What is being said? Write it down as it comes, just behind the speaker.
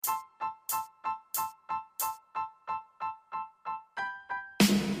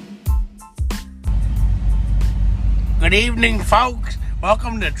Good evening, folks.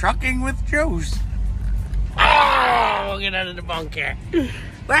 Welcome to Trucking with Juice. Oh, we'll get out of the bunker.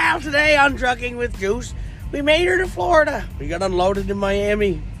 Well, today on Trucking with Juice, we made her to Florida. We got unloaded in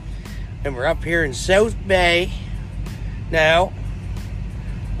Miami. And we're up here in South Bay. Now,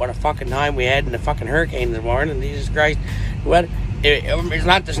 what a fucking time we had in the fucking hurricane this morning. Jesus Christ. What? It's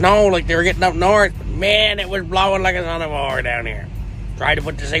not the snow like they were getting up north. But man, it was blowing like a son of a whore down here. Tried to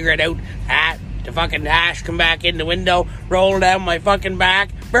put the cigarette out. The fucking ash come back in the window, roll down my fucking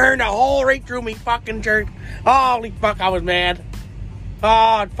back, burned a hole right through me fucking shirt. Holy fuck, I was mad.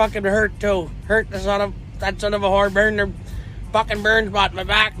 Oh, it fucking hurt too. Hurt that son of a whore, burned her fucking burn spot in my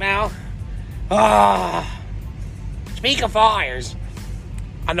back now. Ah. Speak of fires,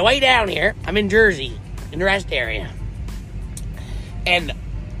 on the way down here, I'm in Jersey, in the rest area. And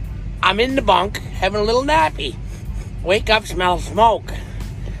I'm in the bunk, having a little nappy. Wake up, smell smoke.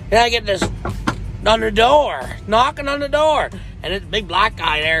 Then I get this on the door, knocking on the door. And it's a big black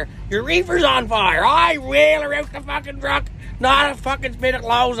guy there. Your reefer's on fire. I wheel her out the fucking truck. Not a fucking bit of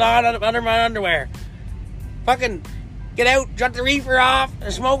clothes on under my underwear. Fucking get out, shut the reefer off.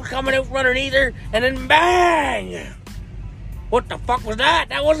 The smoke's coming out from underneath her. And then bang! What the fuck was that?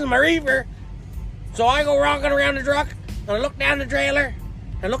 That wasn't my reefer. So I go rocking around the truck. And I look down the trailer.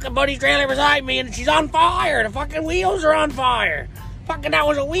 And look at Buddy's trailer beside me. And she's on fire. The fucking wheels are on fire. Fucking that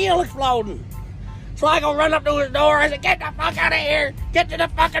was a wheel exploding. So I go run up to his door. I said, get the fuck out of here. Get to the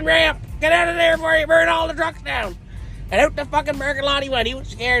fucking ramp. Get out of there before you burn all the trucks down. And out the fucking parking lot he went. He was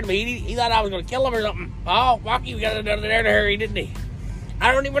scared of me. He thought I was going to kill him or something. Oh, fuck, he got out of there in a hurry, didn't he?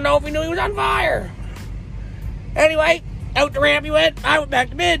 I don't even know if he knew he was on fire. Anyway, out the ramp he went. I went back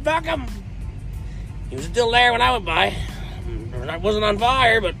to bed. Fuck him. He was still there when I went by. I wasn't on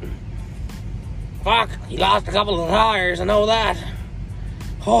fire, but fuck, he lost a couple of tires. I know that.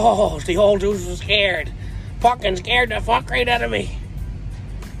 Oh, the old Juice was scared. Fucking scared the fuck right out of me.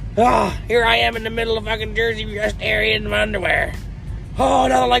 Ah, here I am in the middle of fucking Jersey rest area in my underwear. Oh,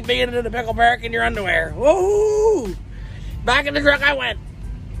 nothing like being in the pickle park in your underwear. Woohoo! Back in the truck I went.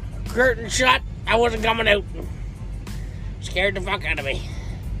 Curtain shut. I wasn't coming out. Scared the fuck out of me.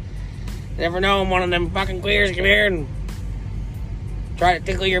 Never know, one of them fucking queers come here and try to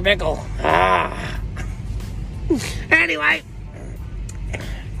tickle your pickle. Ah. Anyway.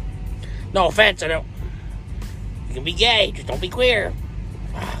 No offense, I don't. You can be gay, just don't be queer.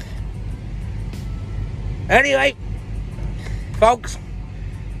 Fuck. Anyway, folks,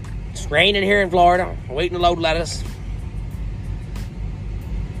 it's raining here in Florida. I'm waiting to load lettuce.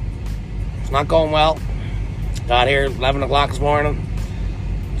 It's not going well. Got here at 11 o'clock this morning.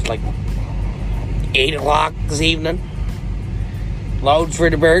 It's like 8 o'clock this evening. Loads for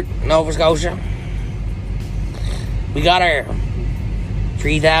the Burt, Nova Scotia. We got our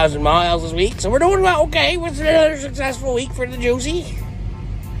 3,000 miles this week, so we're doing well. Okay, it was another successful week for the Juicy.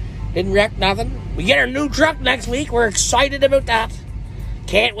 Didn't wreck nothing. We get our new truck next week. We're excited about that.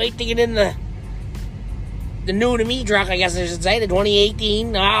 Can't wait to get in the new to me truck, I guess I should say, the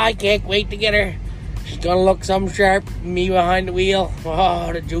 2018. I can't wait to get her. She's gonna look some sharp, me behind the wheel.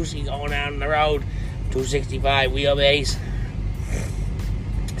 Oh, the Juicy going down the road. 265 wheelbase.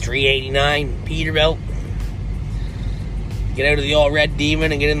 389 Peterbilt. Get out of the old red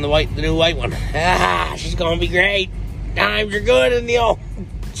Demon and get in the new white one. Ah, she's gonna be great. Times are good in the old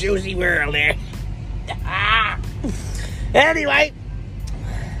Juicy world there. Ah. Anyway,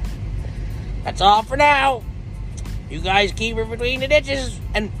 that's all for now. You guys keep her between the ditches.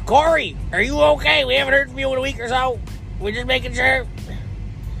 And Corey, are you okay? We haven't heard from you in a week or so. We're just making sure.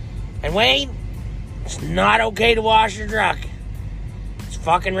 And Wayne, it's not okay to wash your truck. It's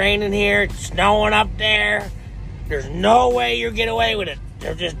fucking raining here. It's snowing up there. There's no way you get away with it.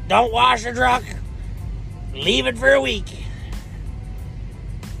 So just don't wash the truck. Leave it for a week.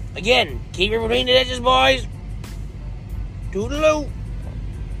 Again, keep it between the ditches, boys. Toodaloo.